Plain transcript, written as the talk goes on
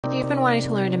you've been wanting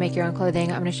to learn to make your own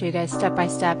clothing, I'm going to show you guys step by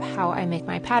step how I make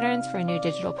my patterns for a new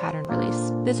digital pattern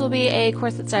release. This will be a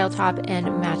corset style top and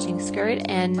matching skirt,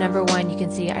 and number one, you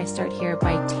can see I start here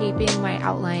by taping my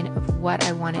outline of what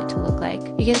I want it to look like.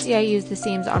 You can see I use the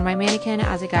seams on my mannequin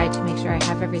as a guide to make sure I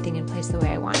have everything in place the way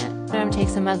I want it. I'm going to take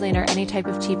some muslin or any type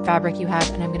of cheap fabric you have,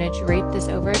 and I'm going to drape this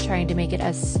over, trying to make it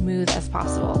as smooth as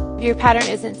possible. If your pattern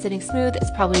isn't sitting smooth,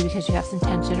 it's probably because you have some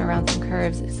tension around some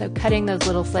curves, so cutting those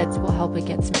little slits will help it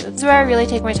get smooth. This is where I really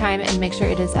take my time and make sure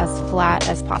it is as flat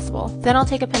as possible. Then I'll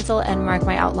take a pencil and mark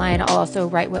my outline. I'll also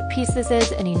write what piece this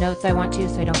is, any notes I want to,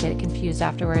 so I don't get it confused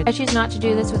afterwards. I choose not to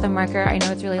do this with a marker. I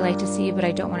know it's really light to see, but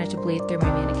I don't want it to bleed through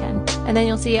my mannequin. And then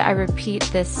you'll see I repeat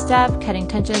this step, cutting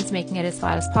tensions, making it as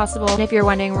flat as possible. And if you're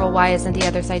wondering, well, why isn't the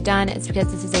other side done? It's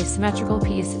because this is a symmetrical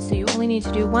piece, so you only need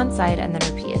to do one side and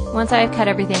then repeat. Once I've cut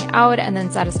everything out and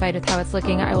then satisfied with how it's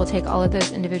looking, I will take all of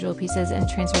those individual pieces and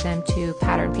transfer them to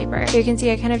pattern paper. Here you can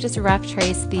see I kind of just rough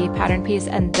trace the pattern piece,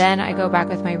 and then I go back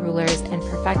with my rulers and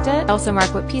perfect it. I also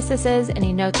mark what piece this is,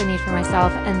 any notes I need for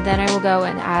myself, and then I will go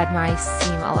and add my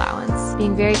seam allowance,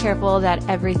 being very careful that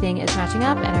everything is matching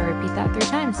up, and I repeat that 3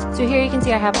 times. So here you can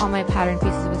see I have all my pattern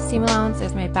pieces with seam allowance.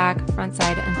 There's my back, front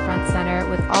side, and front center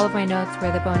with all of my notes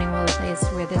where the boning will be placed,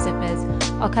 where the zip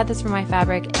is. I'll cut this from my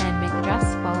fabric and make the dress.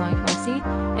 Follow along if you want to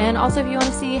see. And also if you want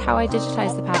to see how I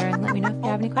digitize the pattern, let me know if you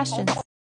have any questions.